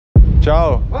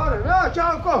Ciao. No,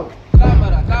 ciao, come?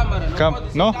 Come?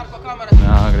 No? No,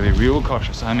 I'm gonna be real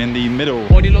cautious. I'm in the middle.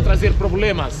 Pode não trazer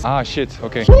problemas. Ah, shit.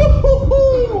 Okay.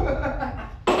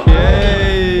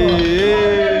 Yay!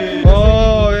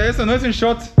 Oh, eso no es un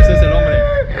shot. Ese es el hombre.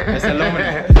 Es el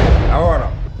hombre.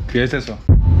 Ahora. ¿Qué es eso?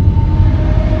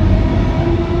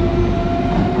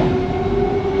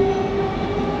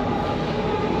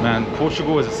 Man,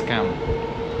 Portugal is a scam.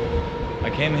 I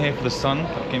came here for the sun,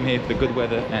 I came here for the good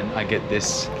weather, and I get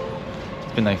this.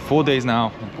 It's been like 4 days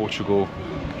now in Portugal,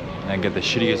 and I get the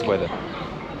shittiest weather.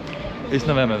 It's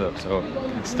November though, so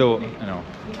it's still, you know,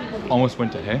 almost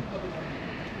winter here.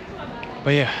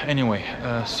 But yeah, anyway,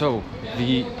 so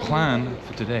the plan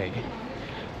for today,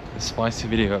 the spicy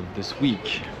video of this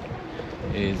week,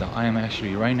 is that I am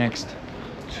actually right next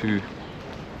to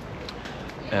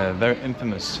a very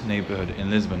infamous neighborhood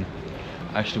in Lisbon.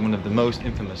 Actually one of the most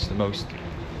infamous, the most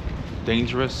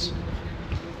dangerous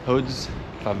hoods,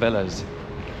 favelas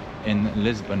in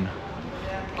Lisbon,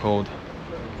 called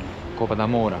Cova Da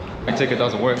Moura. My ticket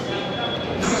doesn't work,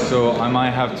 so I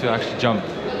might have to actually jump.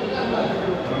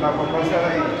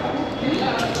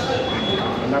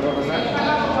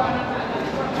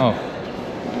 Oh.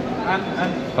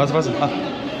 Passa. Ah.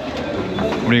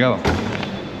 Obrigado.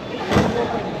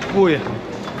 Uy.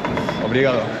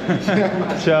 Obrigado.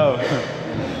 Ciao.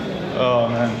 Oh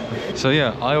man. So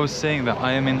yeah, I was saying that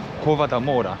I am in Cova Da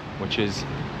Moura, which is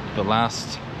the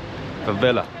last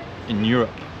favela in Europe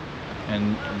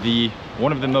and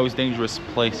one of the most dangerous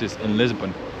places in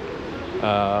Lisbon.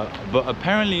 But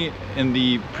apparently in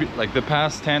the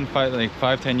past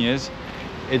 5-10 years,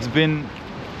 it's been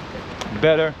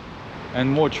better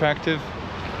and more attractive,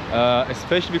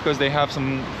 especially because they have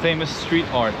some famous street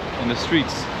art in the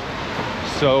streets.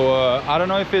 So I don't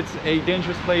know if it's a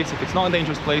dangerous place, if it's not a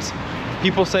dangerous place.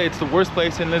 People say it's the worst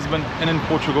place in Lisbon and in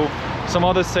Portugal. Some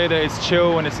others say that it's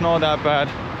chill and it's not that bad.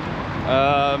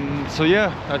 So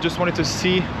yeah, I just wanted to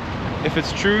see if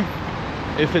it's true,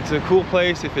 if it's a cool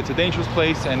place, if it's a dangerous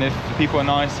place, and if the people are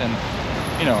nice, and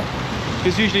you know,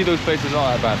 because usually those places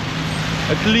aren't that bad.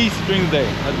 At least during the day.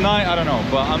 At night, I don't know,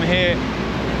 but I'm here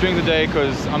during the day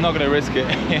because I'm not gonna risk it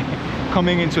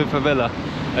coming into a favela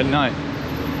at night.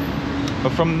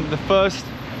 But from the first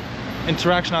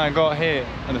interaction I got here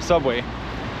on the subway,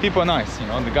 people are nice, you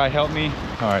know, the guy helped me.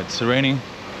 All right, it's raining.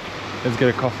 Let's get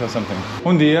a coffee or something.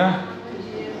 Un dia.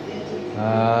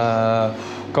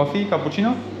 Coffee,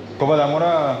 cappuccino? Cova da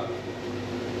Moura.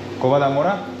 Cova da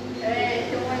Moura?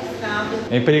 Tem estado.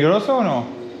 ¿Es peligroso o no?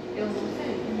 Eu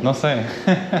não sei. No sé.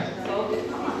 Só ouvi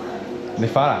falar. De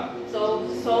fala?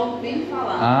 Só ouvi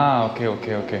falar. Ah, ok.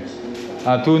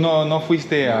 Ah, tú no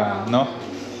fuiste a... no?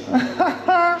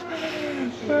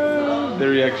 The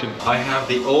reaction. I have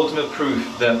the ultimate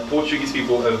proof that Portuguese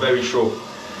people are very short.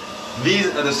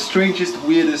 These are the strangest,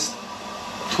 weirdest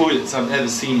toilets I've ever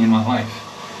seen in my life.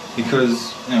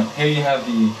 Because, you know, here you have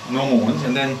the normal ones,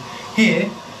 and then here,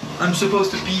 I'm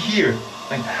supposed to be here.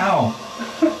 Like, how?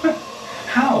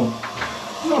 How?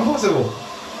 It's not possible.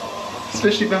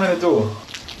 Especially behind the door.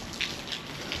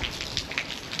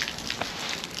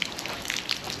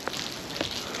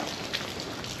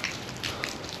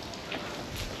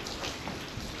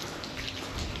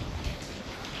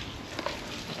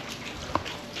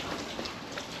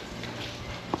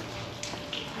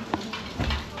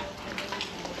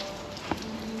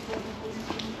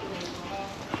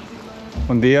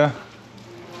 Bom dia.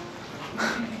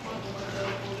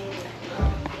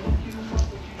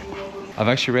 I've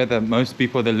actually read that most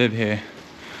people that live here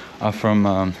are from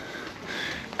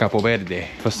Cabo Verde.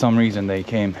 For some reason they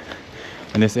came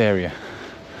in this area.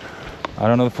 I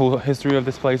don't know the full history of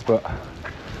this place, but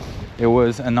it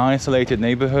was an isolated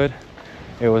neighborhood.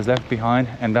 It was left behind,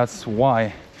 and that's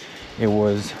why it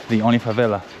was the only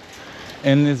favela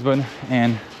in Lisbon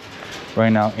and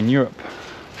right now in Europe.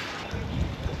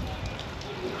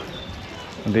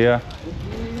 Bom dia.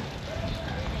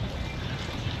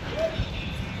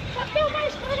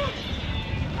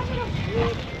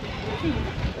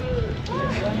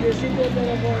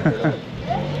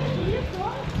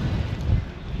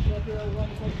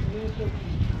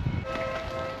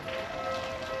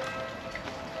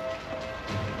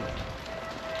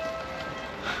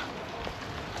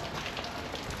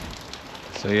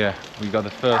 So yeah, we got the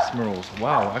first murals.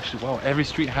 Wow, actually, wow, every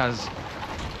street has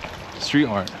street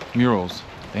art, murals.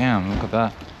 Damn, look at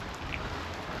that.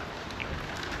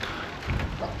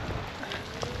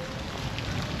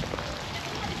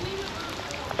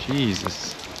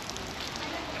 Jesus.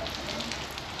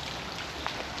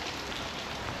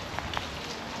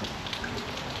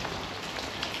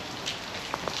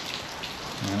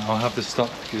 And I'll have to stop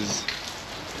because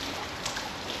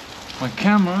My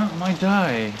camera might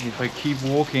die if I keep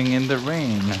walking in the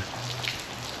rain.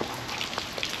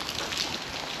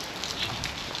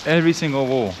 Every single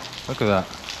wall. Look at that.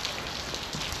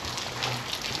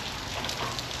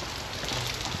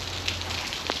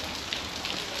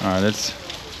 Alright, let's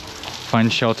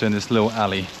find shelter in this little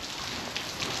alley.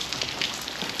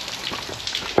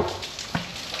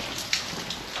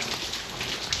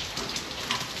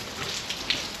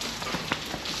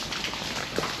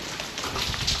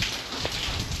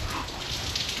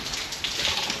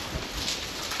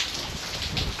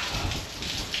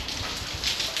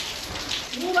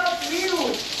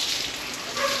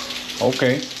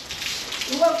 Okay.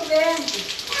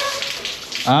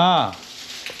 Ah.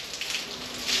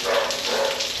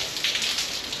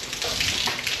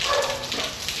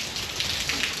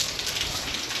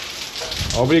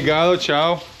 Obrigado,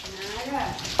 ciao.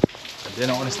 I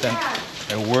didn't understand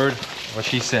a word what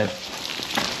she said.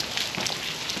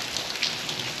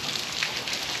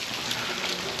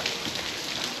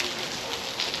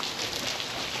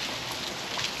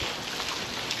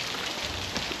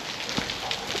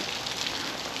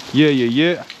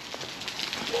 Yeah.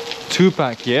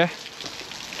 2-pack, yeah?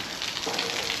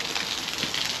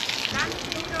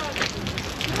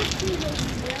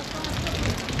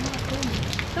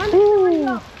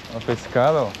 A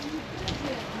pescado.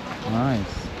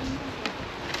 Nice.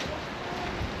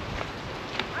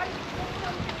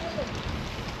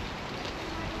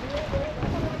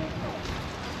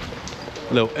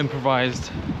 Little improvised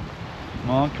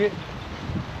market.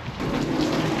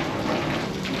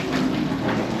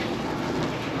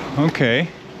 Okay.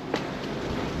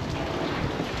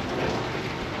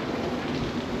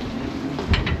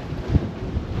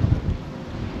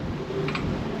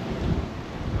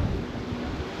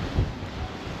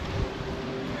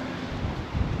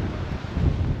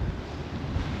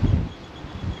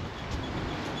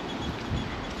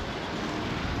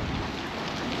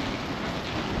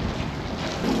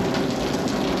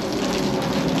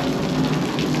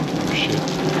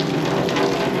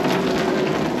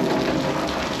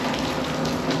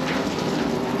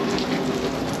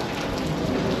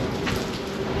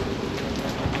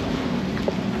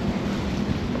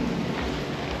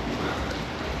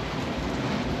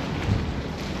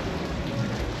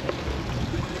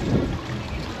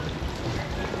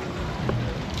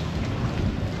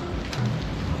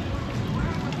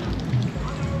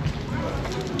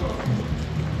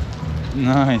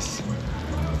 Nice.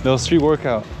 Little street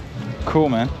workout. Cool,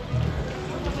 man.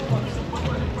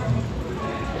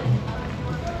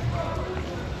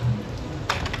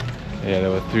 Yeah,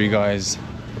 there were 3 guys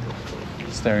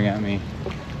staring at me.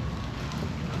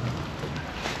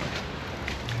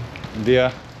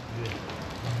 Dia.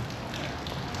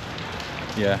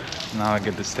 Yeah, now I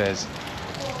get the stairs.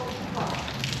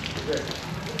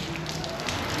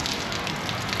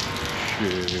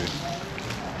 Shit.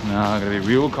 Now I gotta be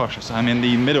real cautious. I'm in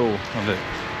the middle of it.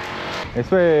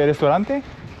 ¿Esto es restaurante?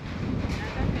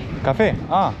 Café.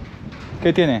 Ah,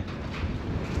 ¿qué tiene?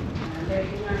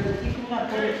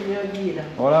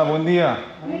 Hola, buen día.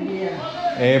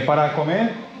 ¿Para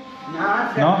comer?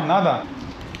 Nada. No, nada.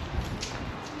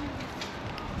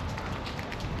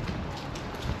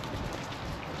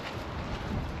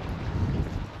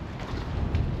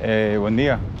 Buen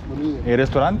día. Buen día. ¿El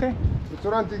restaurante?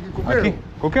 Restaurante de coquero. Aquí.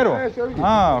 ¿Coquero? Sí, sí.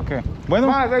 Ah, ok. Bueno.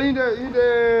 Mas ainda...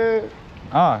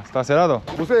 Ah, está cerrado.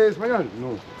 Você é espanhol?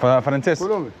 Não. Francés.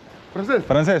 Colômbia. Francês?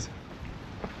 Français.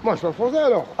 Moi, je parle français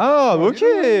alors. Ah, ok,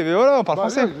 mais voilà, on parle Bah,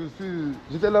 français.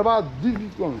 J'étais là-bas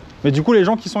 18 ans. Mais du coup, les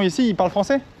gens qui sont ici, ils parlent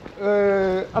français?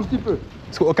 Un petit peu.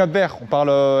 Parce qu'au Cap-Vert, on parle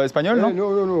espagnol, non?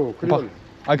 Non, créole.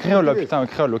 Ah, créole, là, Portugais. putain,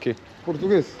 créole, ok.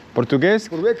 Portugais. Portugais?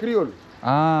 Portugais, créole.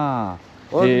 Ah.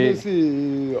 On Et... dit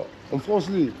ici, en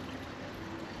français.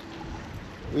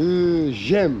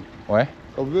 J'aime. Ouais.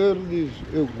 Au verde,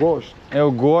 eu gosto.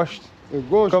 Eu gosto. Eu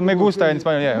gosto. Como me gusta en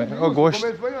español, yeah. Eu gosto.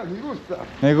 Como espanhol, me gusta.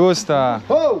 Me gusta.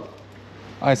 Oh!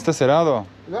 Ah, está cerrado.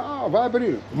 Não, vai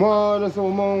abrir. Moi, nesse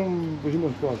moment, je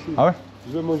mange pas ici. Ah ouais?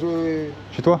 Je vais manger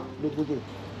Chez toi? de l'autre côté.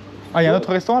 Ah, il y a un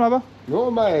autre restaurant là-bas? Non,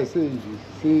 mais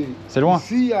C'est loin.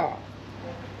 Ici, il y a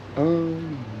un,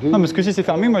 deux... Non, parce que si c'est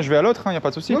fermé, moi je vais à l'autre, il n'y a pas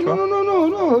de souci, Non, tu non, vois.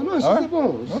 non, Ah ouais? c'est bon.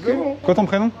 Ok. C'est bon. Quoi ton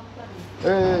prénom?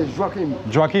 Joaquim.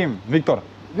 Joaquim, Victor.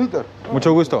 Victor.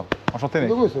 Mucho gusto. Enchanté, mec.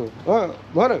 Muito gosto.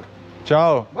 Bora.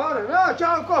 Ciao. Bora. Não,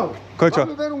 tchau, como? Quoi, tchau?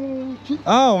 Vamos ver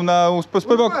Ah, on a un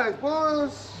Superboc. Depois...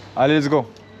 Allez, let's go.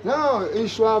 Não,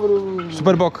 isso abre...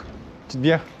 Superboc. Petite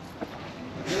bière.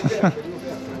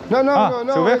 Non, non, Ah, non,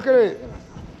 c'est non, ouvert? écrit.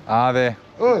 Ah, ben.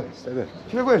 Oi, c'est bien.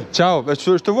 Tu veux quoi? Ciao. Bah,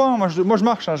 je te vois, hein. Moi je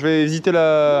marche, hein. Je vais visiter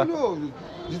la... Non,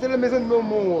 j'étais à la maison de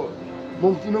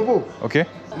mon petit nouveau. Ok.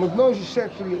 Maintenant, je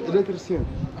cherche l'électricien.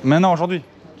 Maintenant, aujourd'hui.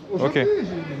 Aujourd'hui, Ok.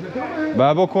 j'ai trouvé.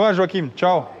 Bah bon courage Joachim,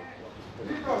 ciao.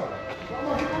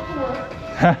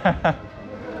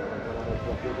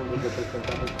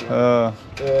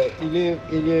 Il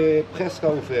est presque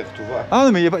ouvert, tu vois. Ah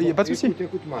non mais il n'y a pas de souci.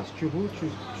 Écoute-moi, si tu veux,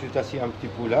 tu t'assieds un petit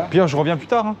peu là. Pierre, je reviens plus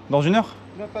tard, hein, dans 1 heure.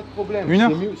 Non, pas de problème. Une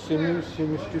heure. C'est mieux si tu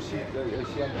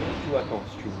attends,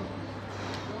 si tu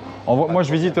veux. Moi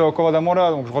je visite Cova Da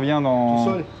Moura, donc je reviens dans...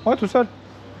 Tout seul? Ouais, tout seul.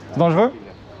 C'est dangereux?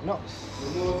 Non,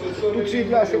 tout de suite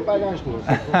là, c'est pas dangereux.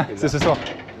 C'est ce soir.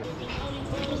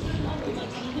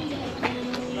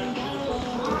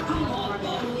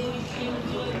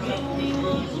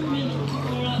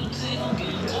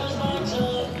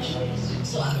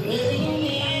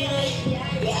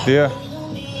 Pierre.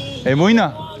 Et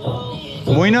Moïna?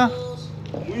 Moïna?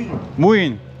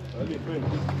 Moïne.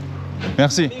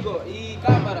 Merci.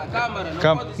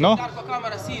 Non?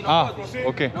 Ah,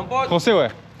 ok. Français, ouais.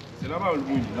 C'est là-bas le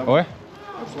mouille. Ouais.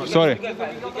 Sorry.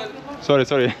 Sorry.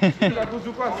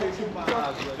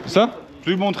 Ça? Je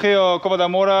vais lui montrer Cova Da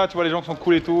Moura, tu vois les gens qui sont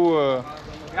cool et tout.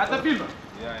 Regarde, filme.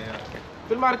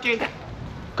 Filmar quem?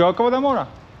 Cova Da Moura.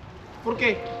 Por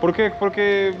quê?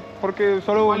 Porque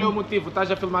solo... Qual é o motivo? Estás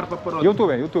a filmar para por onde?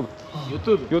 YouTube.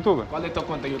 YouTube? Qual é a tua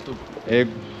conta YouTube?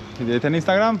 ¿Tiene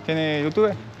Instagram? ¿Tiene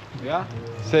YouTube? Yeah?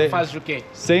 Sí. Fazes o quê?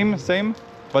 Same,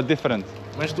 but different.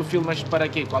 Mas tu filmas para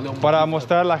quê? Qual é o motivo? Para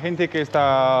mostrar a la gente que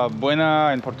está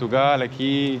buena en Portugal,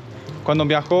 aquí. Cuando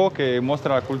viajó, que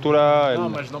muestra la cultura. Não,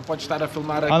 mas não podes estar a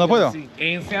filmar aqui não puedo? assim.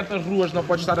 Em certas ruas não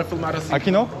podes estar a filmar assim.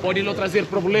 Aqui não? Pode lhe trazer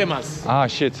problemas. Ah,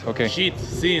 shit, ok. Shit,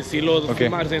 sim, se lo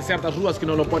filmares em certas ruas que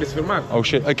não lo podes filmar. Oh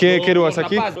shit. ¿Qué ruas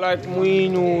aquí? Like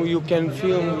Moinho, you can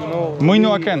film, no?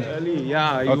 Moinho I can. Ali,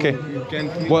 yeah, Okay. you can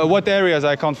film. What areas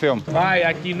I can't film? Vai,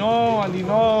 aqui não, ali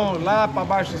não, lá para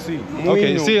baixo sim.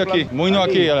 Ok, sí, aquí. Moinho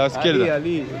aquí, a la izquierda.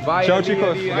 Ali. Vai Ciao ali, chicos,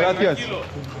 ali, gracias.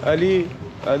 Ali.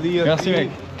 Merci mec.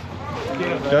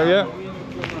 Ciao, bien.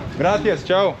 Gracias,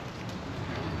 ciao.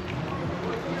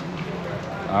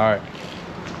 All right.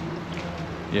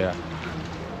 Yeah.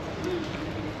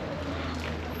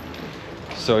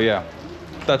 So yeah,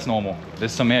 that's normal.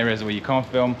 There's some areas where you can't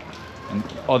film and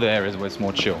other areas where it's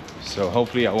more chill. So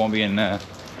hopefully I won't be in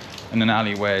an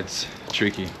alley where it's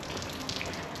tricky.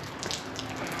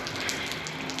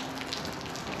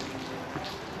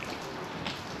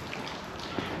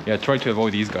 Yeah, I tried to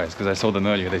avoid these guys because I saw them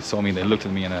earlier. They saw me, they looked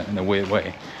at me in a weird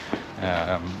way.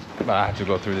 But I had to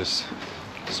go through this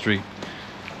street.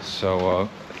 So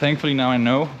thankfully now I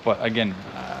know, but again,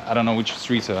 I don't know which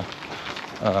streets are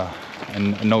a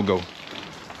no-go.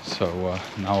 So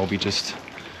now it'll be just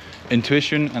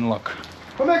intuition and luck.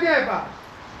 Como é que é, pá?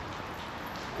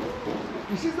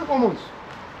 Insista com muitos.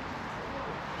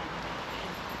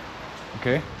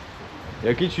 Ok. Et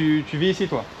ok, tu vis ici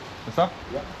toi, c'est ça?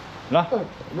 Yeah. Là?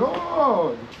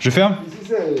 Non. Je ferme? Ici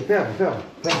c'est ferme.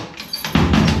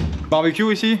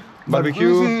 Barbecue ici?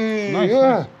 Barbecue. Ici, Nice.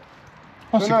 ouais.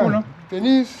 Oh, c'est cool hein.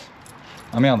 Tennis.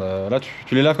 Ah merde, là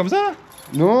tu les laves comme ça?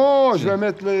 Non, je vais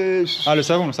mettre les... Ah le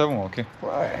savon, ok.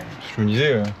 Ouais. Je me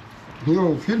disais,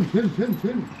 Non, filme.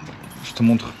 je te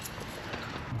montre.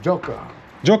 Joker.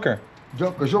 Joker.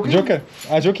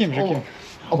 Ah Joachim.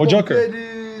 Oh, Joker.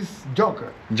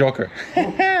 Joker.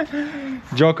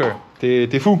 Joker.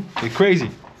 T'es fou, t'es crazy.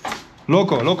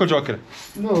 Loco Joker.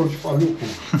 Non, je suis pas louco.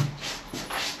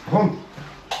 Rentre.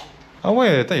 Ah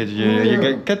ouais, attends, il y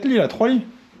a 4 lits là, 3 lits.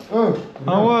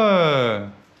 Ah ouais.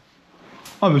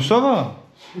 Ah mais ça va.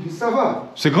 Ça va.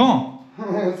 C'est grand.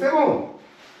 C'est bon.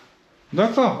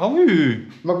 D'accord, ah oui.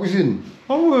 Ma cousine.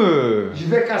 Ah ouais. Je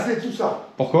vais casser tout ça.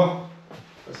 Pourquoi?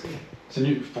 C'est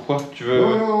nul. Pourquoi? Tu veux...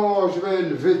 Non, je vais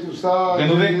lever tout ça.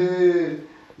 Rénover.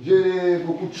 J'ai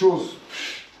beaucoup de choses.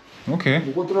 Ok.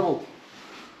 Beaucoup de travaux.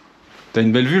 T'as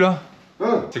une belle vue là?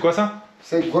 Hein? C'est quoi ça?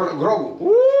 C'est gros.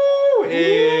 Ouh.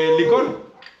 Et l'école?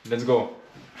 Let's go.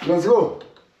 Let's go.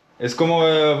 Est-ce comme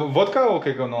vodka ou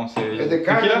quelque chose? Non, c'est... Et de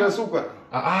carne tequila? d'azúcar.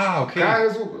 Ah, ok. Carne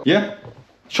d'azúcar. Yeah?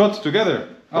 Shots together?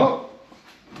 Ah. Oh.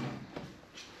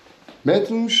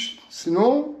 Maintenant,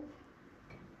 sinon,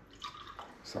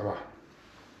 ça va.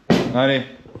 Allez,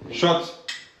 shots.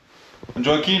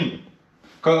 Joaquin.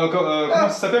 Comment ça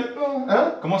s'appelle?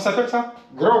 Hein? Comment ça s'appelle ça?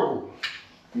 Grogo.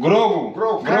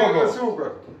 Grogo. Carne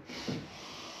d'azúcar.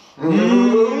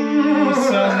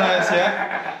 Sounds nice, yeah?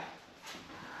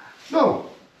 Non,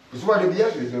 je vois les bières,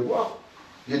 je les bois.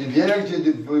 J'ai des bières, j'ai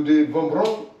des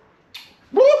bonbons.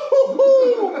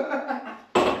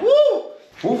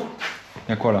 Ouf.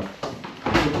 Y'a quoi là?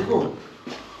 C'est frigo.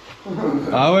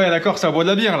 Ah ouais, d'accord, ça boit de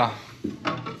la bière là.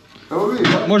 Ah oui,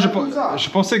 Moi tout ça. je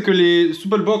pensais que les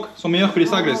Suppelbock sont meilleurs que les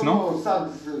Sagres, non? Non, ça,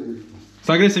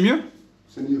 Sagres, c'est mieux?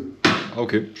 C'est mieux. Ah,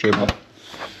 ok, je savais pas.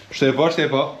 Je savais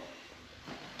pas.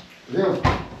 Viens.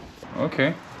 Ok.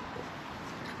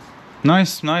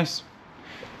 Nice, nice.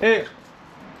 Et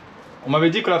on m'avait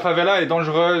dit que la favela est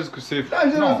dangereuse, que c'est...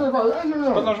 Non, c'est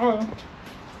pas dangereux. Hein.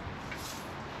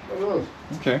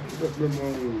 Ok.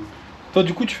 Toi,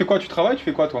 du coup, tu fais quoi? Tu travailles? Tu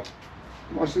fais quoi, toi?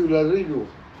 Moi, je suis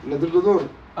ladrillador.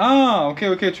 Ah,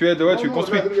 ok, tu aides, ouais, tu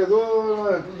construis. Ladrillador,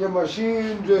 la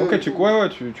machine. Ok, tu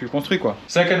construis quoi.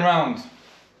 Second round.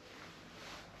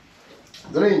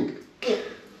 Drink.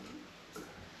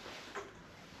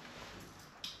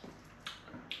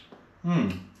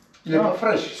 Il est pas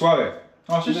fraîche. Suave.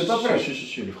 Ah, si, Il est pas fraîche.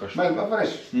 Si, il est fraîche. Mais il est pas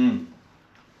fraîche.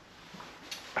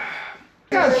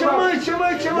 Chama.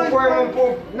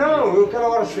 Não, eu quero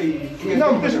agora sair.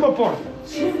 Não, deixa uma porta.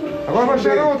 Agora vai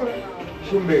fechar a outra.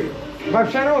 Chumbeiro. Vai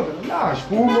fechar a outra. Dá a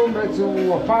espuma, metes a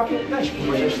faca. Dá a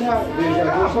espuma, já está. Desde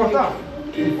Ah, agora porta.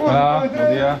 Olá, bom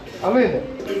dia. Alina.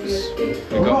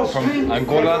 We got from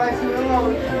Angola,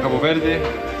 from Cabo Verde,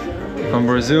 from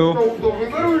Brazil. Não ouvi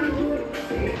barulho.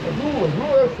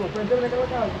 Duas, só para entrar naquela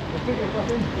casa. Eu fico para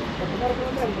frente, para pegar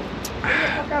aquela merda.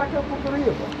 Para cara aquela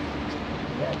porcaria, pá.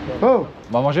 Oh,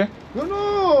 On va manger?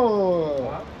 non.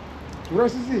 Tu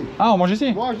restes ici. Ah, on mange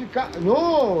ici? Moi, non,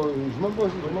 je mange pas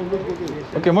ici, je mange de l'autre côté.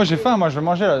 Ok, moi j'ai faim, moi je vais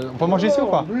manger là. On peut manger ici ou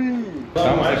pas? Oui.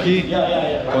 Estamos aqui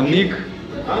com Nick,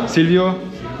 Silvio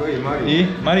e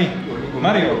Mario.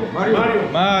 Mario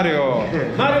Malandro.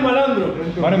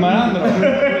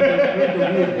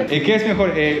 ¿Y qué es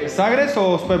mejor? ¿Sagres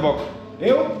o Superboc?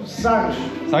 Eu, Sagres.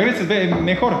 Sagres es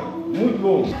mejor. Muito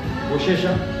bom.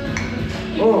 Bochecha.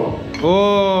 Oh.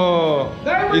 Oh.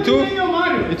 ¿Y tú?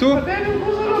 ¿Y tú?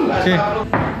 ¿Qué?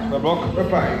 Superboc.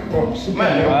 Papai, oh, super.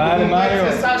 Vale, Mario.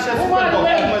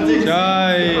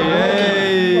 Chai.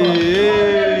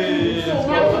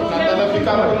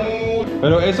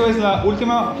 Pero eso es la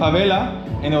última favela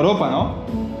en Europa, ¿no?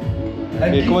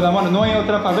 El Cova Da Moura, no hay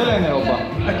otra favela en Europa.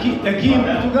 Aqui em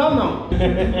Portugal não.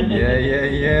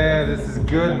 Yeah. This is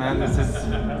good, man. This is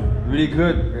really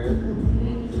good.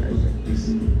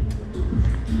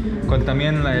 Con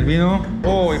también el vino.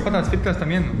 Oh, y patas fritas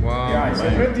también. Wow. Isso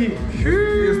é para ti.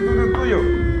 Es tudo tuyo.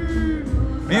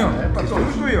 Mío. Para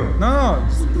todos tuyo. No,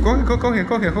 coge.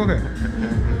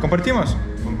 Compartimos.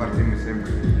 Compartimos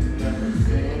sempre.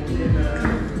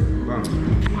 Vamos.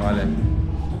 Vale.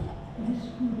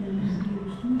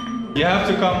 You have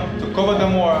to come to Cova Da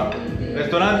Moura,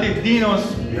 restaurante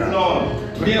Dinos.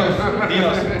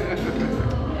 Dinos.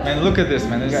 And look at this,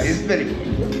 man. It's very good.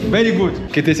 very good.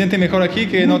 Que te sientes mejor aquí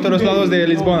que en otros lados de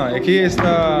Lisbona. Aquí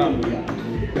está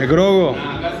el grogo.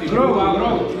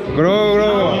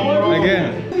 Grogo.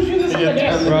 Again.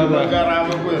 Brother.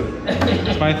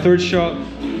 It's my third shot.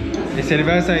 De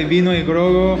cerveza y vino y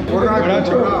grogo.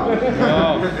 Borracho.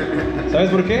 No. ¿Sabes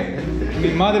por qué?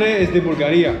 Mi madre es de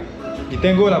Bulgaria y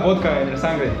tengo la vodka en la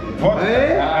sangre.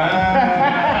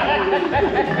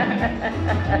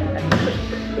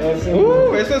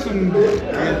 Eso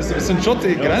es un shot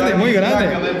grande, muy grande.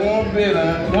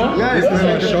 This is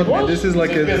not a shot, man. This is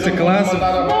like it's a glass.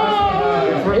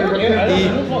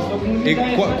 ¿Y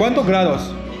cuántos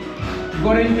grados?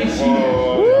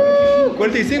 45.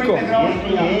 45.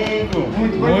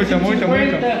 Mucho.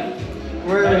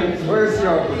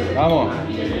 Vamos.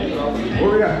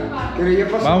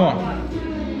 Vamos.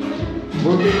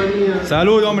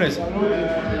 Salud, hombres.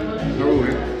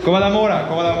 Cova Da Moura.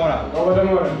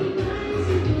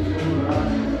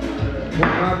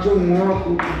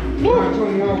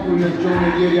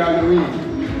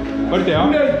 Fuerte,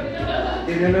 ¿no?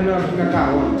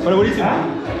 Pero buenísimo.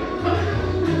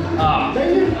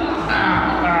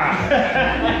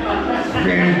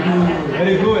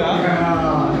 Very good,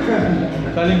 ¿ah?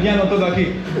 Está limpiando todo aquí.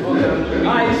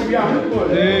 Isso mesmo.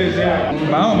 Sí.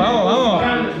 Vamos.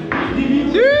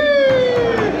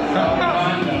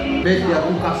 Sí.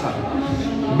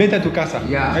 Vete a tu casa.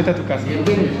 Ya. Vete a tu casa.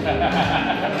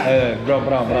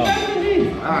 Bravo.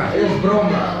 Ah, es broma.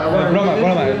 Es broma.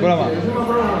 Es uma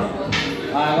broma.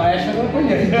 Ah, essa não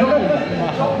conheço.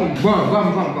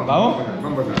 Vamos.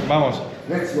 Vamos.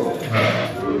 Let's go.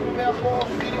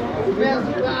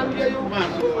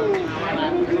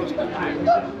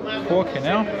 Pork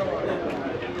now.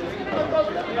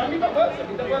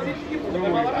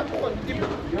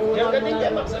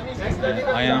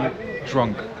 I am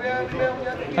drunk.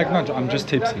 Like not, I'm just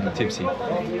tipsy.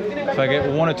 If I get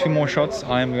one or two more shots,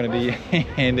 I am gonna be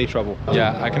in big trouble.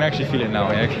 Yeah, I can actually feel it now.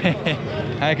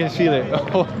 I can feel it.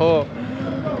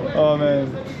 Oh man,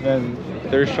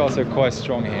 their shots are quite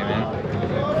strong here, man.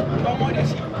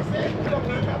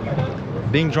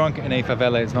 Being drunk in a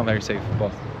favela is not very safe,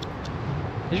 but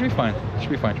It should be fine. It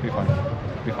should be fine. It should be fine.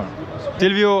 Should be fine.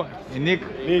 Silvio y Nick.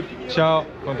 Ciao,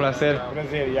 con placer.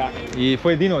 Prazer, ya. Y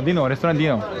fue Dino, restaurante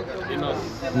Dino.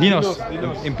 Dinos.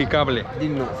 Impecable.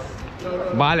 Dinos.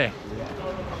 Vale.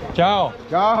 Chao.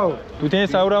 Chao. Tú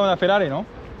tienes ahora una Ferrari, ¿no?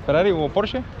 ¿Ferrari o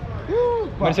Porsche?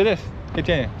 Mercedes. ¿Qué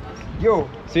tiene? Yo,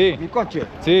 Sí. mi coche.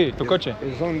 Sí, tu coche.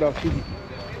 Es Honda Civic.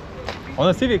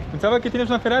 Honda Civic. Pensaba que tienes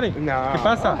una Ferrari. No. ¿Qué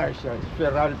pasa? Ay,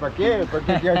 Ferrari, ¿para qué? ¿Para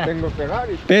qué ya tengo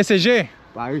Ferrari? PSG.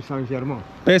 Paris Saint-Germain.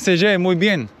 PSG, muy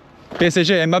bien.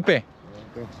 PSG, Mbappé.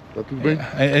 Tá tudo bem?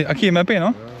 Aquí Mbappé,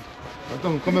 ¿no?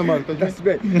 Então, como é, mano? Tá tudo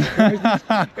bem.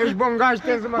 És bom gajo,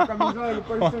 tens uma camisola do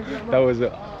Paris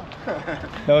Saint-Germain.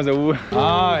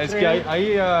 Es que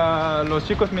ahí los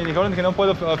chicos me dijeron que no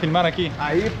puedo filmar aquí.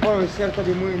 Aí, pô, cerca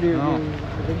de muito de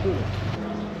aventura.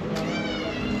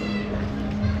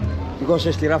 Tu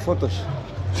gostas de tirar fotos?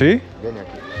 ¿Sí? Vem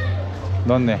aqui.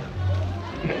 ¿Dónde?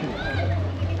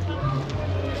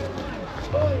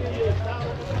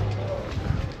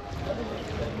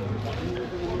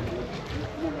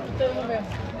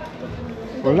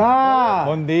 Olá!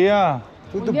 Bom dia.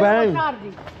 Tudo Boa bem?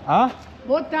 tarde. Ah,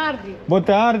 Boa tarde. boa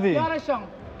tarde. Que horas são?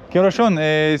 ¿Qué horas son?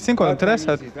 5, 3.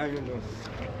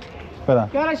 Espera.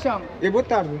 Que horas são? E boa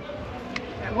tarde.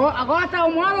 Agora está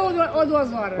 1 hora ou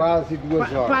 2 horas? Quase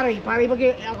 2 horas. Para aí,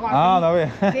 porque agora Ah, não vê.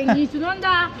 tem isso, não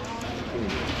dá.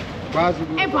 Quase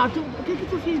 2 horas. Epá, o que é que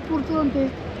tu fez por tu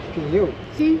ontem? Quem eu?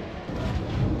 Sim.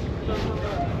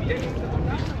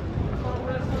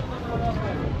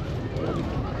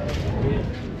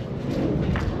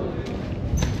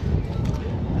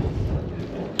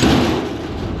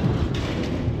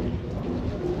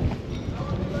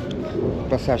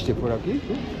 Passaste por aqui?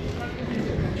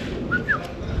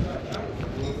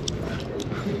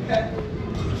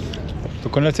 ¿Tú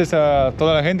conoces a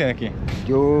toda la gente de aquí?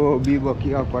 Eu vivo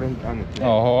aqui há 40 anos.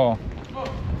 Oh,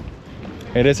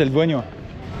 eres el dueño.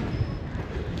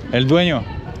 El dueño.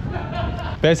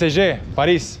 PSG,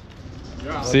 París.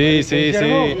 Sí, sí,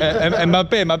 sí.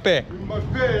 Mbappé.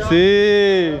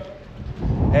 Sí.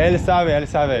 Él sabe. Ele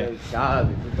sabe,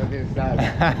 tu também sabe.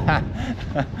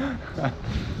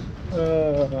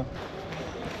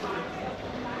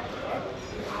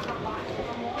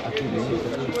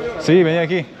 Sí, venía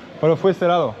aquí. Pero fue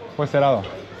cerrado. Estava cerrado.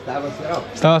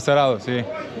 Estaba cerrado, sí.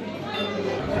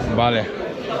 Vale.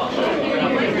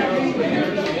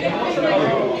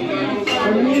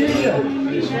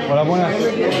 Hola, buenas.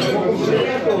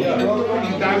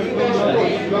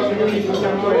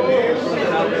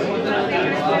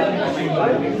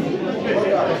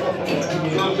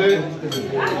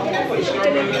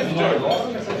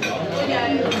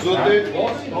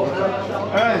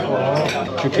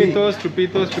 Chupitos.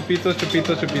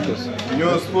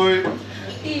 Yo soy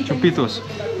Chupitos.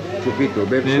 Chupito,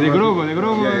 bebe. De grogo. De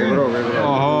grogo.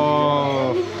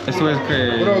 Oh, eso es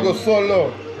que... Drogo solo.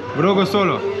 Grogo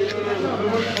solo.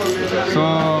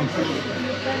 Son...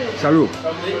 Salud.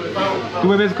 Tú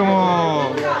bebes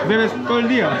como... Bebes todo el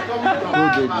día.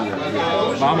 Todo dia.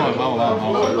 Vamos.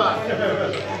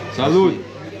 Salud.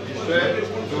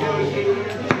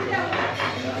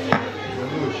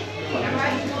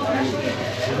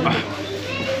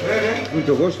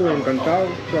 Muito gosto, encantado.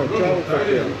 Tchau,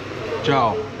 parceiro.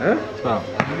 Chao. Hã? Espera.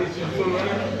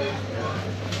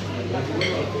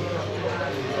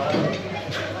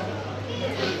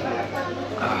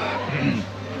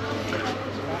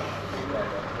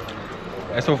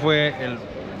 ¿Eso fue el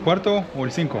cuarto o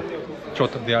el 5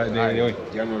 shot de hoy?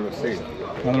 Já não lo sei.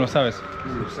 No lo sabes.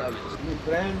 Não sabe.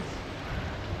 Friends.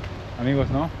 Amigos,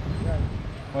 ¿no?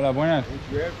 Hola, buenas.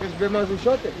 Queres ver mais um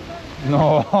shot?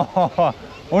 No.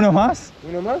 ¿Uno más?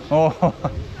 Uma mais? Oh.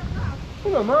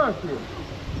 Uma mais, filho.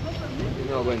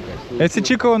 Não aguentas. Este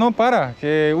chico no para.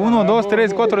 Que 1, 2,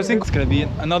 3, 4, 5. It's gonna be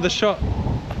another shot.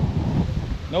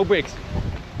 No breaks.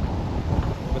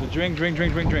 But the drink.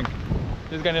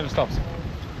 This guy never stops.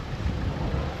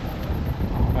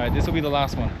 Alright, this will be the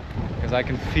last one. Because I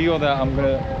can feel that I'm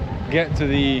gonna get to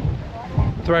the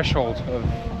threshold of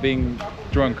being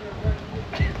drunk.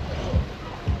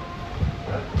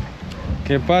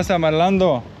 ¿Qué pasa,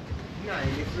 Marlando?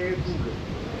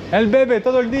 Él bebe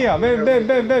todo el día.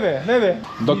 Bebe.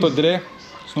 Dr. Dre,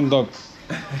 Snoop Dogg.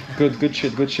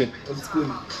 Good shit.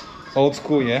 Old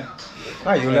school, yeah?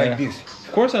 Ah, you like this?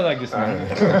 Of course I like this, man.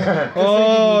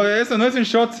 Oh, eso no es un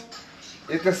shot.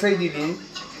 Esta sei de mim.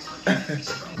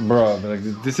 Bro, like,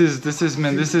 this is,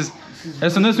 man,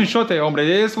 eso no es un shot,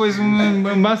 hombre. Eso es un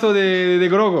vaso de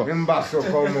grogo. Um vaso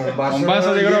como Un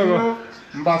vaso de grogo.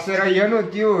 Um vaso era lleno,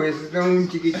 tío. Esse é um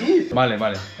chiquitinho. Vale.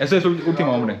 Eso es el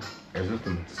último, hombre. É o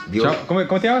último. Chao.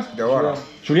 ¿Cómo te llamas? De hora.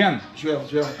 Julián. Joel.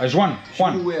 A Juan.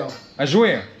 A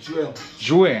Joel. Joel.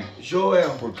 Joel. Joel.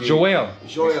 Porque... Joel.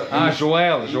 Joel. Ah,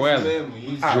 Joel. Isso Joel. mesmo,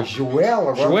 isso. Ah, Joel,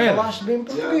 agora Joel. falaste bem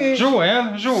português.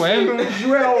 Joel. Joel.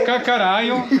 Joel.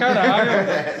 Caralho.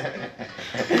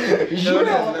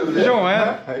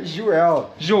 Joel. Joel.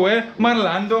 Joel.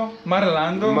 Marlando.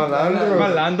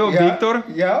 Yeah, Victor.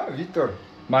 Yeah, Victor.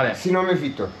 Vale. Esse nome é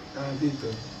Victor. Ah, Vitor.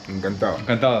 Encantado.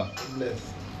 Encantado.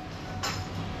 Bless.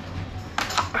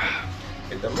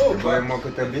 Tá bom, Vai, pai. moca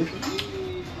também.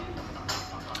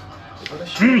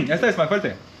 Esta es más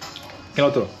fuerte que el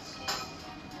otro.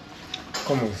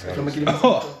 Como sabe? Como aquele...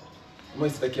 Oh,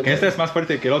 Mas esse daqui é este es más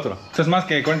fuerte que el otro. Este es más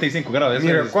que 45 grados. Este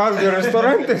Mira, es- quase de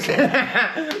restaurantes.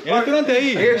 El restaurante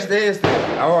ahí. Este.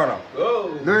 Agora. Oh.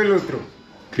 Não é outro.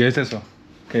 ¿Qué es eso?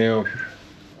 ¿Qué?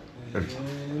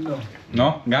 Não.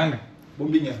 ¿No? Gang.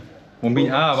 Bombinha.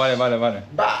 Ah, vale.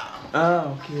 Ah,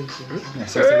 ok.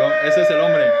 Ese es el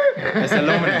hombre. Es el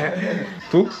hombre.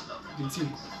 ¿Tú?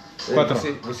 25. 4.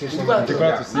 Vocês são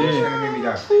 24, sim. sim.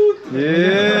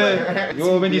 Yeah.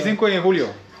 Yo 25 en julio.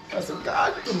 Ah, seu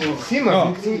gato, mano. Sim, mas No,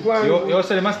 25 anos. yo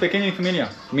soy el más pequeño en mi familia.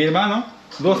 Mi hermano,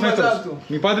 2 Tú más metros. alto.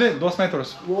 Mi padre, 2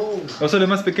 metros. Uou. Yo soy el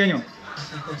más pequeño.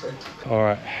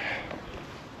 Alright.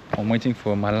 I'm waiting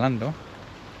for Marlando.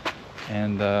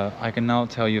 And I can now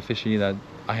tell you officially that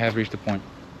I have reached the point.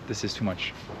 This is too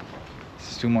much.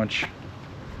 This is too much.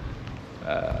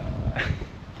 I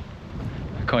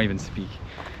can't even speak.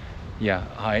 Yeah,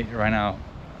 right now,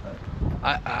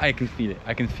 I can feel it.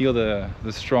 I can feel the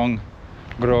strong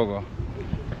grogo.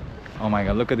 Oh my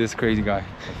god, look at this crazy guy.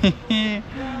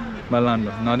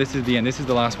 Marlando. No, this is the end. This is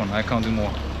the last one. I can't do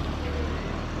more.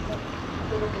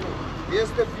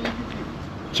 Este filho.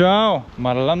 Ciao.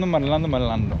 Marlando.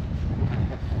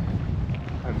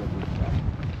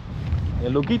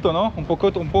 El loquito, ¿no? Un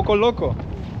poco loco.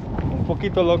 Un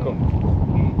poquito loco.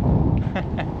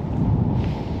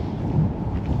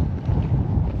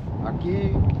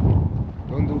 Aqui,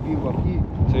 onde eu vivo aqui,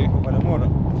 Sí. Cova Da Moura,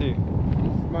 Sí.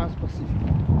 é mais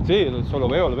pacífico. Sí, eso lo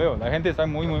veo. La gente está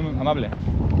muy amable.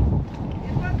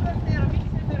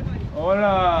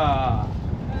 Hola.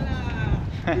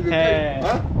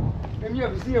 Hã? A minha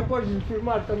vizinha pode me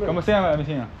filmar também. ¿Cómo se llama la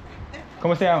vecina?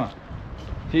 ¿Cómo se llama?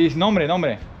 Sí, nombre.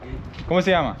 ¿Cómo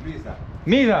se llama?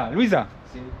 Luísa. Luisa.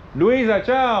 Sim. Luisa,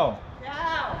 chao.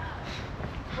 Tchau.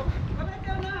 Como é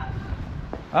teu nome?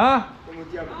 Ah, Como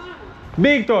te chama?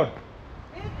 Víctor.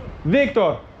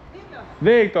 Vitor?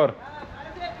 Víctor.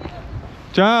 Prazer, Vitor.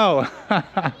 Chao.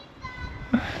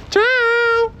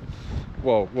 Chao.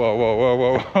 Wow.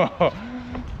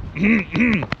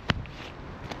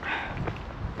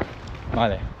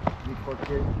 Vale. Me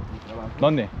cortei de trabalho.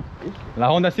 ¿Dónde?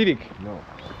 La Honda Civic. Não.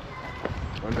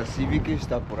 Honda Civic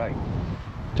está por aí.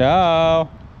 Chao.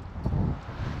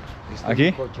 Este Aqui? é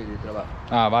o coche de trabalho.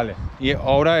 Ah, vale. ¿Y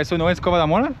ahora eso no es Cova Da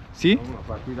Moura? ¿Sí? Então, a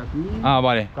partir daqui, Ah,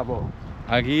 vale. acabou.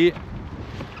 Aquí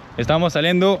estamos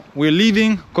saliendo. We're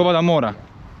leaving Cova Da Moura.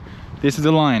 This is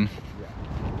the line.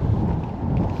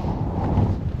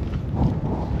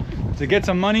 To get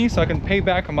some money so I can pay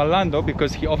back Marlando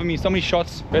because he offered me so many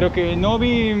shots. Pero que no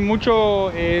vi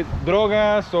mucho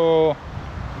drogas o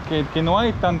que no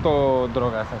hay tanto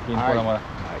drogas aquí en Cova Da Moura.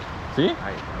 ¿Sí?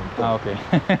 Aí, Ah, ok.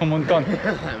 Un montón.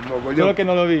 Mogolhão. Solo que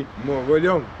no lo vi.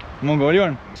 Mogolhão.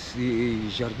 Mongolión. Esse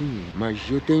jardim, mas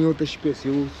eu tenho outra espécie.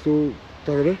 Eu sou,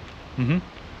 tá vendo? Ujú.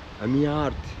 A minha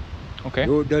arte. Ok.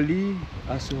 Eu dali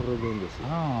faço redondo assim.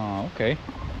 Ah, ok.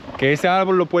 Que ese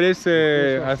árbol lo puedes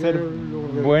hacer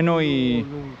bueno y...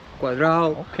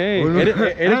 Quadrado. Ok.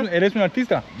 ¿Eres un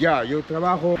artista? Já, eu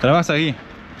trabalho. Trabajas aquí.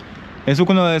 Eso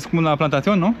es como una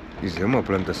plantación, ¿no? Isso é uma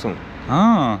plantação.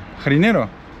 Ah, jardinero.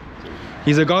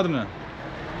 He's a gardener.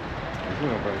 Isso é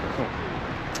uma plantação.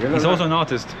 He's also an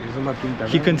artist. Isso é uma pinta.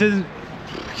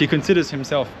 He considers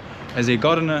himself as a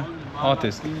gardener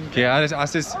artist. Que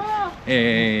haces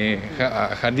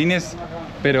jardines,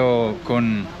 pero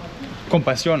con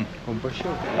pasión. Com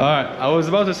paixão. Alright, I was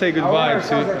about to say goodbye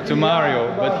to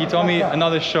Mario, but he told me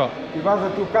another shot. E vas a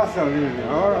tua casa ali.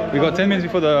 Agora. We got 10 minutes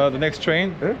before the next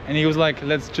train, and he was like,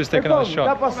 let's just take another Dá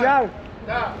shot. passear?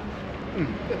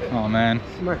 Oh man.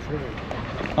 Mais frente.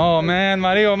 Oh man,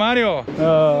 Mario.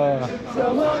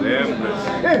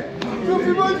 Meu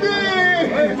pivôzinho!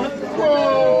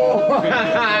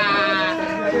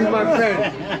 My friend.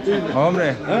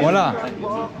 Hombre, hola.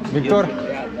 Víctor.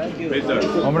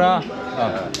 Hola.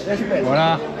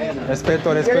 Hola. Respeto.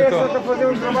 Só tá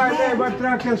fazendo um trabalho, né? Vai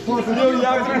tirar aquelas fotos.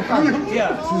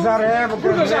 Cesareva,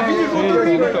 porque eu já vi. Tem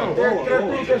que tirar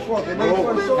todas as fotos.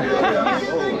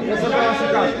 Essa é a nossa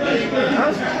casa.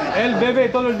 Él bebe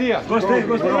todo el día.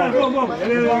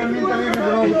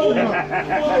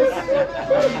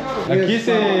 Aquí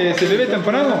se bebe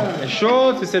temprano.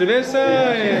 Shot, cerveza,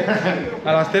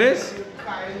 a las 3.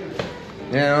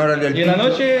 Y en la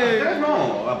noche...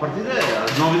 No, a partir de las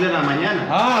 9 de la mañana.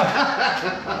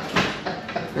 Ah.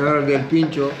 Ahora del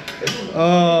pincho.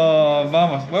 Oh,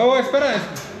 vamos. Oh, espera.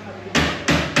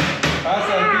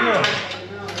 Pasa el tío.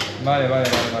 Vale.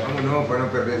 No, para no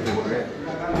perder tiempo,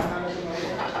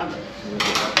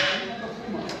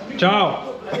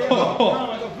 Ciao.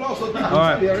 All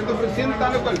right.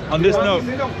 On this note,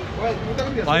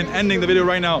 I'm ending the video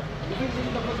right now.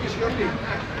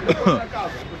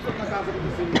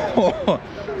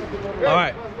 All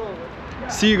right.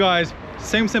 See you guys.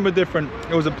 Same but different.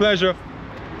 It was a pleasure.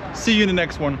 See you in the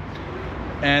next one.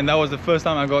 And that was the first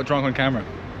time I got drunk on camera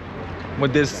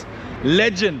with this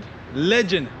legend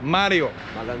Mario.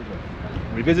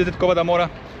 We visited Cova Da Moura,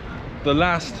 the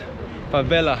last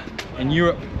favela in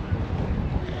Europe,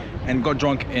 and got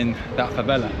drunk in that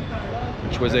favela,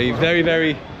 which was a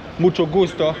very mucho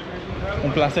gusto,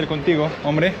 un placer contigo,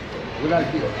 hombre.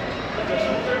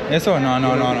 Eso?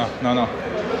 No.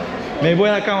 Me voy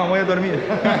a la cama, voy a dormir.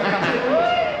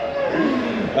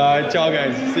 Ciao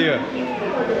guys, see you.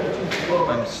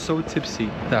 I'm so tipsy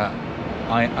that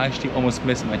I actually almost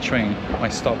missed my train, my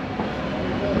stop.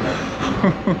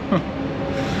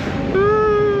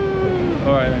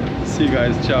 Alright, see you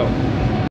guys, ciao.